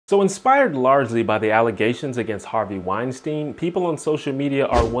So inspired largely by the allegations against Harvey Weinstein, people on social media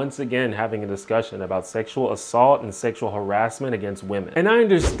are once again having a discussion about sexual assault and sexual harassment against women. And I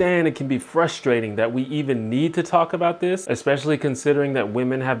understand it can be frustrating that we even need to talk about this, especially considering that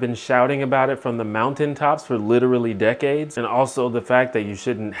women have been shouting about it from the mountaintops for literally decades, and also the fact that you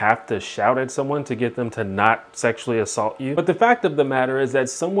shouldn't have to shout at someone to get them to not sexually assault you. But the fact of the matter is that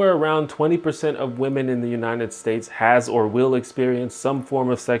somewhere around 20% of women in the United States has or will experience some form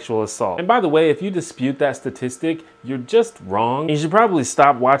of sexual assault. And by the way, if you dispute that statistic, you're just wrong. You should probably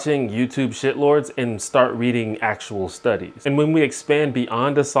stop watching YouTube shitlords and start reading actual studies. And when we expand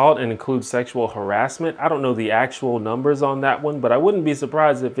beyond assault and include sexual harassment, I don't know the actual numbers on that one, but I wouldn't be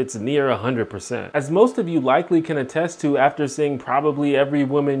surprised if it's near 100%. As most of you likely can attest to after seeing probably every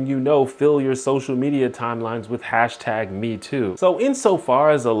woman you know fill your social media timelines with #MeToo. So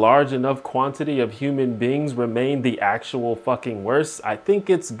insofar as a large enough quantity of human beings remain the actual fucking worst, I think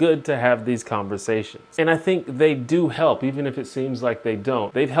it's good to have these conversations. And I think they do help, even if it seems like they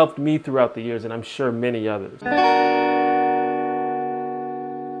don't. They've helped me throughout the years, and I'm sure many others.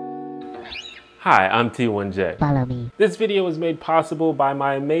 Hi, I'm T1J. Follow me. This video was made possible by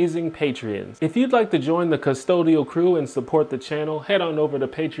my amazing Patreons. If you'd like to join the custodial crew and support the channel, head on over to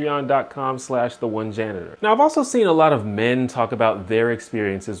patreon.com/theonejanitor. Now, I've also seen a lot of men talk about their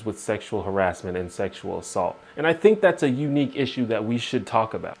experiences with sexual harassment and sexual assault. And I think that's a unique issue that we should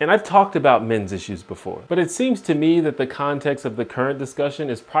talk about. And I've talked about men's issues before, but it seems to me that the context of the current discussion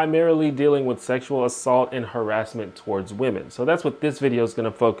is primarily dealing with sexual assault and harassment towards women. So that's what this video is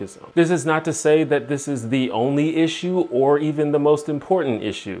going to focus on. This is not to say that this is the only issue or even the most important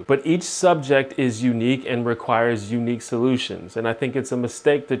issue, but each subject is unique and requires unique solutions. And I think it's a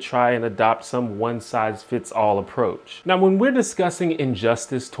mistake to try and adopt some one-size-fits-all approach. Now, when we're discussing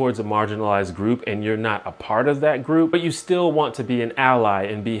injustice towards a marginalized group and you're not a part of that group, but you still want to be an ally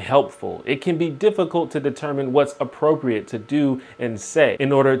and be helpful, it can be difficult to determine what's appropriate to do and say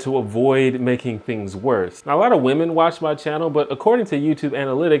in order to avoid making things worse. Now, a lot of women watch my channel, but according to YouTube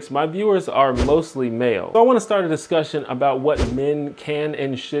analytics, my viewers are mostly male. So I want to start a discussion about what men can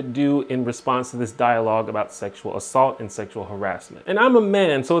and should do in response to this dialogue about sexual assault and sexual harassment. And I'm a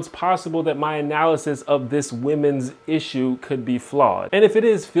man, so it's possible that my analysis of this women's issue could be flawed. And if it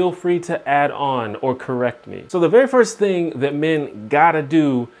is, feel free to add on or correct me. So the very first thing that men gotta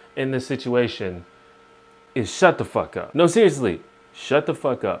do in this situation is shut the fuck up. No, seriously. Shut the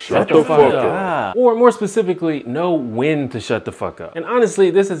fuck up. Shut the fuck up. Or more specifically, know when to shut the fuck up. And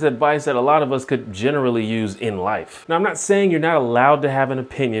honestly, this is advice that a lot of us could generally use in life. Now, I'm not saying you're not allowed to have an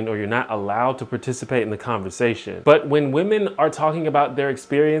opinion or you're not allowed to participate in the conversation, but when women are talking about their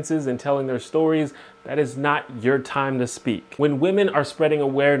experiences and telling their stories, that is not your time to speak. When women are spreading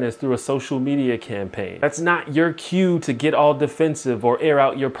awareness through a social media campaign, that's not your cue to get all defensive or air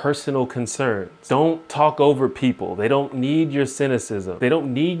out your personal concerns. Don't talk over people. They don't need your cynicism. They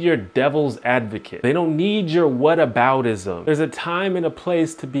don't need your devil's advocate. They don't need your whataboutism. There's a time and a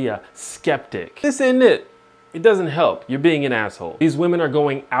place to be a skeptic. This isn't it. It doesn't help. You're being an asshole. These women are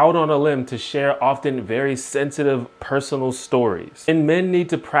going out on a limb to share often very sensitive personal stories. And men need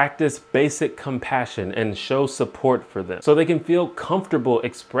to practice basic compassion and show support for them so they can feel comfortable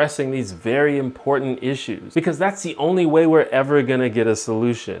expressing these very important issues, because that's the only way we're ever gonna get a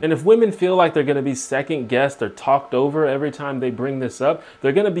solution. And if women feel like they're gonna be second guessed or talked over every time they bring this up,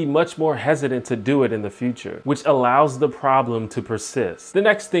 they're gonna be much more hesitant to do it in the future, which allows the problem to persist. The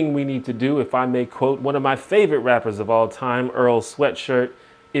next thing we need to do, if I may quote one of my favorite rappers of all time, Earl Sweatshirt,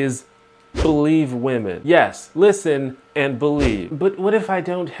 is believe women. Yes, listen and believe. But what if I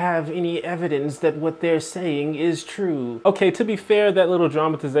don't have any evidence that what they're saying is true? Okay, to be fair, that little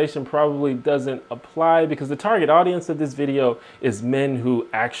dramatization probably doesn't apply because the target audience of this video is men who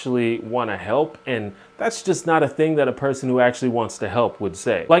actually want to help, and that's just not a thing that a person who actually wants to help would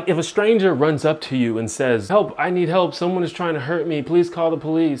say. Like if a stranger runs up to you and says, "Help, I need help, someone is trying to hurt me, please call the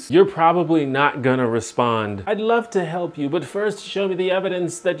police," you're probably not gonna respond, "I'd love to help you, but first show me the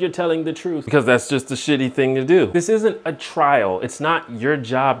evidence that you're telling the truth," because that's just a shitty thing to do. This isn't a trial. It's not your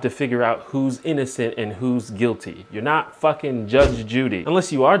job to figure out who's innocent and who's guilty. You're not fucking Judge Judy.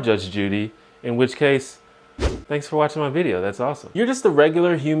 Unless you are Judge Judy, in which case, thanks for watching my video. That's awesome. You're just a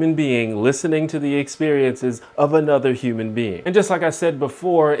regular human being listening to the experiences of another human being. And just like I said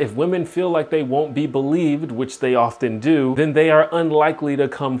before, if women feel like they won't be believed, which they often do, then they are unlikely to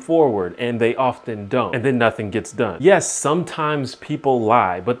come forward, and they often don't. And then nothing gets done. Yes, sometimes people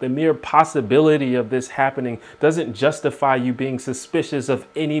lie, but the mere possibility of this happening doesn't justify you being suspicious of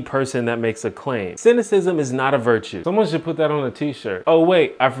any person that makes a claim. Cynicism is not a virtue. Someone should put that on a t-shirt. Oh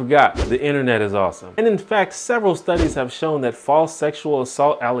wait, I forgot. The internet is awesome. And in fact, several several studies have shown that false sexual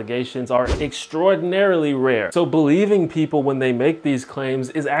assault allegations are extraordinarily rare. So believing people when they make these claims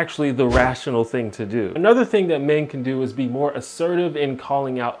is actually the rational thing to do. Another thing that men can do is be more assertive in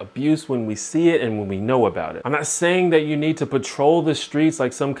calling out abuse when we see it and when we know about it. I'm not saying that you need to patrol the streets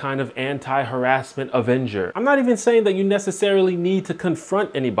like some kind of anti-harassment avenger. I'm not even saying that you necessarily need to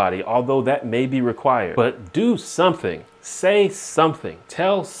confront anybody, although that may be required. But do something. Say something.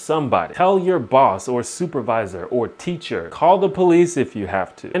 Tell somebody. Tell your boss or supervisor or teacher. Call the police if you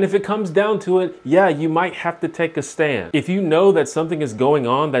have to. And if it comes down to it, yeah, you might have to take a stand. If you know that something is going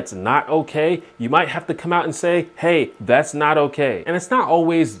on that's not okay, you might have to come out and say, hey, that's not okay. And it's not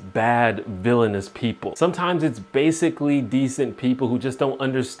always bad, villainous people. Sometimes it's basically decent people who just don't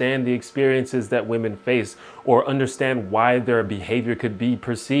understand the experiences that women face or understand why their behavior could be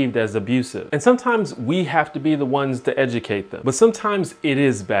perceived as abusive. And sometimes we have to be the ones to educate them. But sometimes it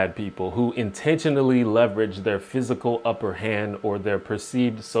is bad people who intentionally leverage their physical upper hand or their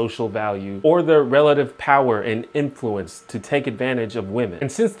perceived social value or their relative power and influence to take advantage of women.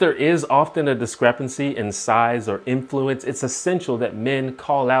 And since there is often a discrepancy in size or influence, it's essential that men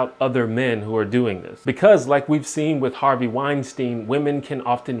call out other men who are doing this. Because like we've seen with Harvey Weinstein, women can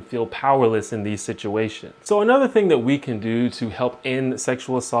often feel powerless in these situations. So another thing that we can do to help end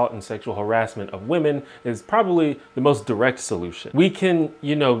sexual assault and sexual harassment of women is probably the most direct solution. We can,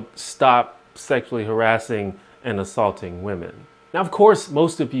 stop sexually harassing and assaulting women. Now, of course,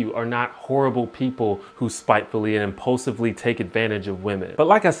 most of you are not horrible people who spitefully and impulsively take advantage of women. But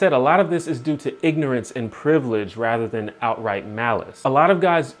like I said, a lot of this is due to ignorance and privilege rather than outright malice. A lot of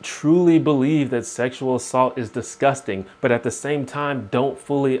guys truly believe that sexual assault is disgusting, but at the same time don't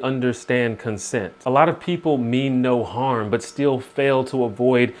fully understand consent. A lot of people mean no harm, but still fail to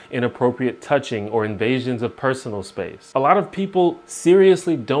avoid inappropriate touching or invasions of personal space. A lot of people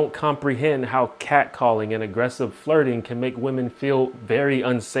seriously don't comprehend how catcalling and aggressive flirting can make women feel very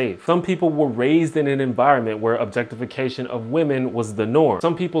unsafe. Some people were raised in an environment where objectification of women was the norm.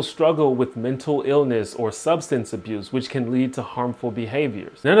 Some people struggle with mental illness or substance abuse, which can lead to harmful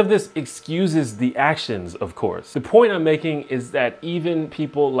behaviors. None of this excuses the actions, of course. The point I'm making is that even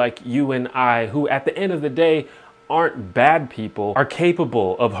people like you and I, who at the end of the day aren't bad people, are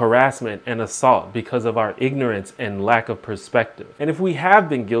capable of harassment and assault because of our ignorance and lack of perspective. And if we have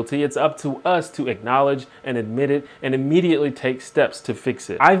been guilty, it's up to us to acknowledge and admit it and immediately take steps to fix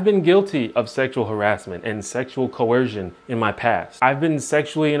it. I've been guilty of sexual harassment and sexual coercion in my past. I've been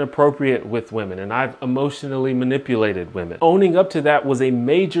sexually inappropriate with women and I've emotionally manipulated women. Owning up to that was a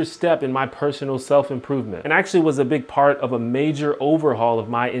major step in my personal self-improvement and actually was a big part of a major overhaul of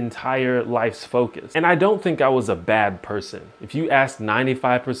my entire life's focus. And I don't think I was a bad person. If you asked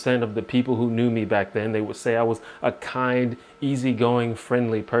 95% of the people who knew me back then, they would say I was a kind, easygoing,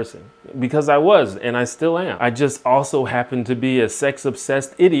 friendly person. Because I was, and I still am. I just also happened to be a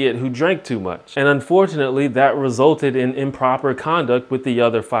sex-obsessed idiot who drank too much. And unfortunately, that resulted in improper conduct with the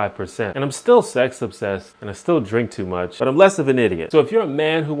other 5%. And I'm still sex-obsessed, and I still drink too much, but I'm less of an idiot. So if you're a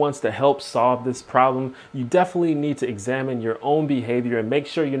man who wants to help solve this problem, you definitely need to examine your own behavior and make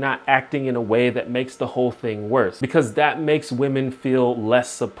sure you're not acting in a way that makes the whole thing worse, because that makes women feel less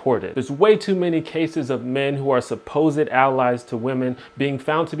supported. There's way too many cases of men who are supposed allies to women being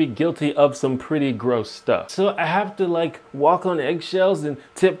found to be guilty of some pretty gross stuff. So I have to walk on eggshells and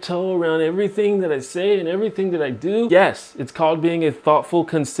tiptoe around everything that I say and everything that I do? Yes, it's called being a thoughtful,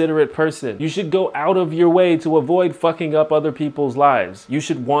 considerate person. You should go out of your way to avoid fucking up other people's lives. You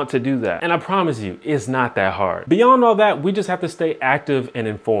should want to do that. And I promise you, it's not that hard. Beyond all that, we just have to stay active and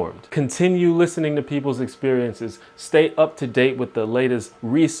informed. Continue listening to people's experiences. Stay up to date with the latest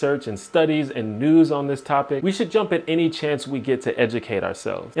research and studies and news on this topic. We should jump at any chance we get to educate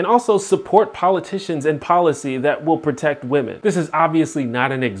ourselves. And also support politicians and policy that will protect women. This is obviously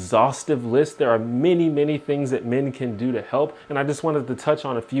not an exhaustive list. There are many, many things that men can do to help, and I just wanted to touch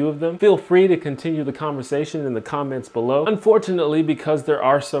on a few of them. Feel free to continue the conversation in the comments below. Unfortunately, because there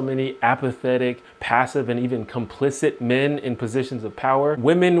are so many apathetic, passive, and even complicit men in positions of power,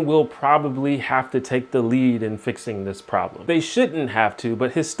 women will probably have to take the lead in fixing this problem. They shouldn't have to,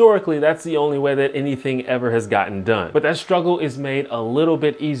 but historically, that's the only way that anything ever has gotten done. But that struggle is made a little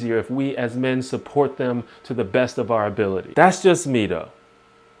bit easier if we as men support them to the best of our ability. That's just me though.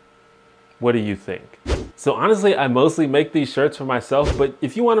 What do you think? So honestly, I mostly make these shirts for myself, but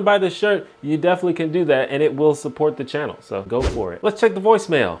if you want to buy this shirt, you definitely can do that and it will support the channel. So go for it. Let's check the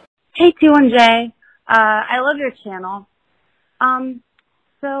voicemail. Hey T1J, I love your channel.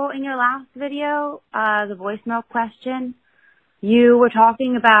 So in your last video, the voicemail question, you were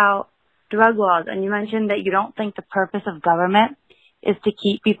talking about drug laws and you mentioned that you don't think the purpose of government is to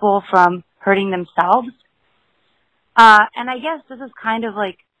keep people from hurting themselves. And I guess this is kind of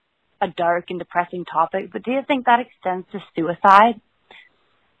like a dark and depressing topic, but do you think that extends to suicide?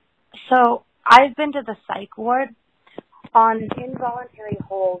 So I've been to the psych ward on involuntary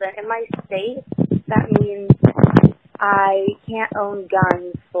hold, and in my state, that means I can't own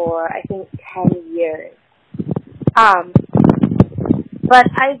guns for, I think, 10 years. But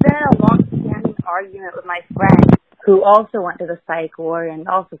I've been in a long-standing argument with my friend who also went to the psych ward and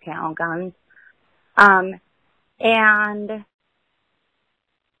also can't own guns. And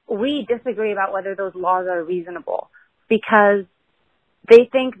we disagree about whether those laws are reasonable because they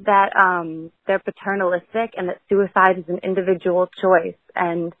think that they're paternalistic and that suicide is an individual choice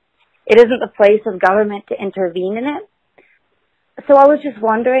and it isn't the place of government to intervene in it. So I was just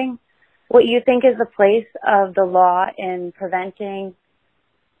wondering what you think is the place of the law in preventing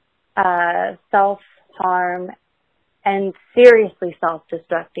self-harm and seriously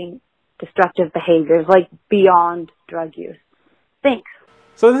destructive behaviors like beyond drug use. Thanks.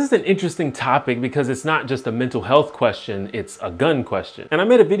 So this is an interesting topic because it's not just a mental health question, it's a gun question. And I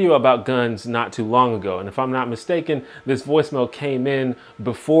made a video about guns not too long ago, and if I'm not mistaken, this voicemail came in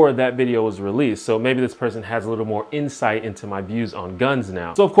before that video was released, so maybe this person has a little more insight into my views on guns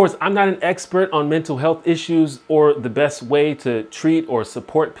now. So of course, I'm not an expert on mental health issues or the best way to treat or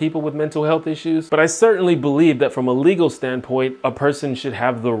support people with mental health issues, but I certainly believe that from a legal standpoint, a person should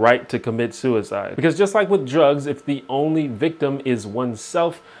have the right to commit suicide. Because just like with drugs, if the only victim is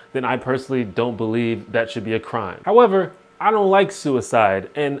oneself, then I personally don't believe that should be a crime. However, I don't like suicide,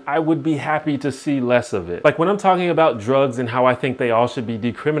 and I would be happy to see less of it. Like when I'm talking about drugs and how I think they all should be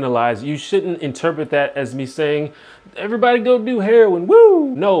decriminalized, you shouldn't interpret that as me saying, everybody go do heroin,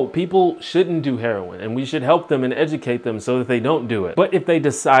 woo! No, people shouldn't do heroin, and we should help them and educate them so that they don't do it. But if they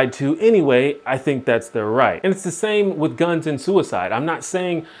decide to anyway, I think that's their right. And it's the same with guns and suicide. I'm not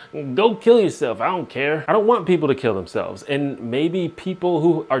saying, go kill yourself, I don't care. I don't want people to kill themselves. And maybe people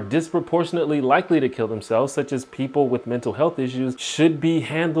who are disproportionately likely to kill themselves, such as people with mental health issues, should be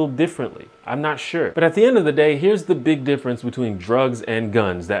handled differently. I'm not sure. But at the end of the day, here's the big difference between drugs and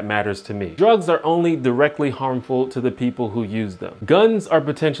guns that matters to me. Drugs are only directly harmful to the people who use them. Guns are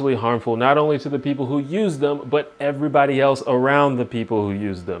potentially harmful not only to the people who use them, but everybody else around the people who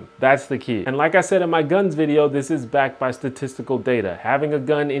use them. That's the key. And like I said in my guns video, this is backed by statistical data. Having a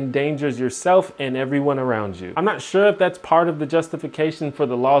gun endangers yourself and everyone around you. I'm not sure if that's part of the justification for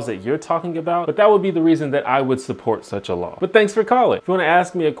the laws that you're talking about, but that would be the reason that I would support such a law. But thanks for calling. If you want to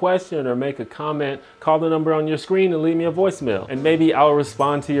ask me a question or make a comment, call the number on your screen and leave me a voicemail, and maybe I'll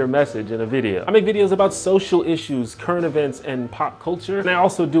respond to your message in a video. I make videos about social issues, current events, and pop culture, and I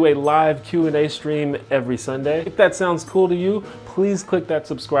also do a live Q&A stream every Sunday. If that sounds cool to you, please click that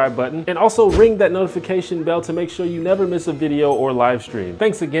subscribe button and also ring that notification bell to make sure you never miss a video or live stream.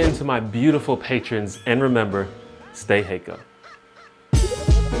 Thanks again to my beautiful patrons, and remember, stay Heiko.